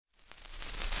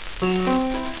Is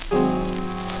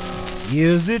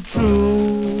it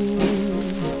true?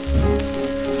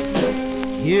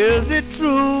 Is it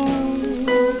true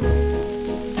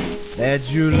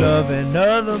that you love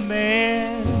another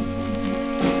man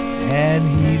and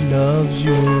he loves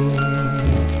you?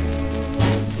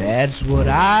 That's what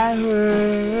I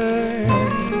heard.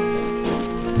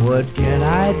 What can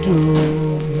I do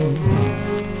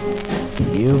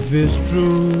if it's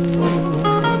true?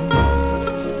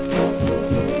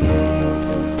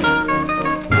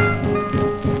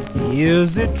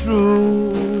 Is it true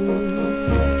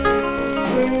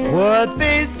what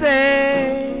they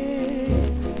say,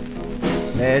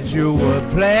 that you were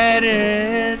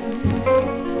planning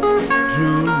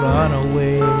to run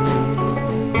away?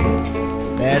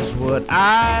 That's what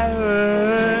I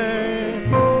heard.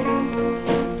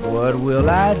 What will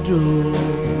I do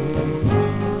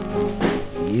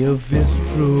if it's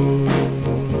true?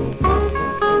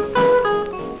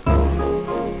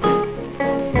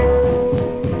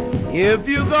 If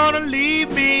you're gonna leave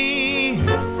me,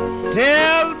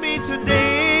 tell me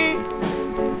today.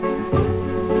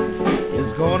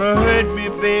 It's gonna hurt me,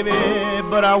 baby,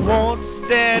 but I won't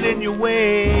stand in your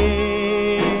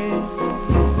way.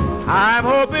 I'm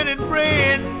hoping and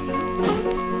praying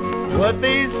what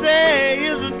they say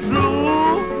isn't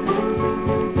true,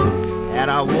 and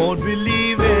I won't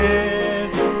believe it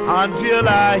until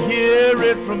I hear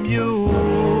it from you.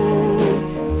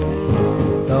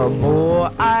 The more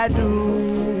I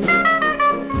do,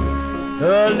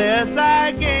 the less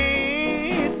I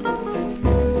gain.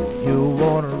 You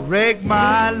wanna wreck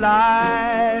my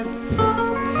life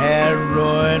and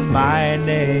ruin my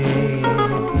name.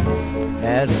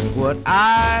 That's what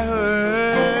I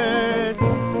heard.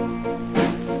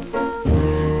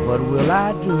 What will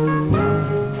I do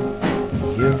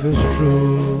if it's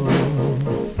true?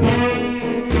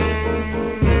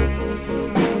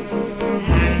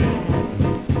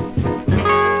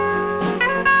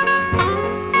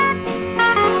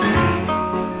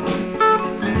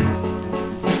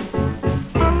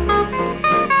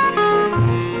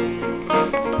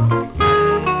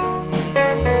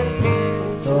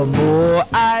 The more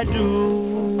I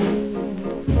do,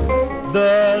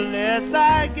 the less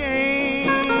I gain.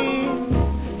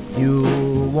 You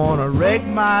wanna wreck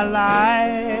my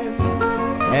life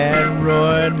and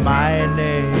ruin my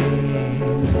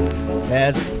name.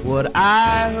 That's what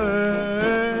I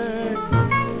heard.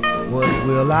 What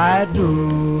will I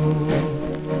do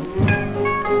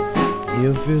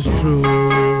if it's true?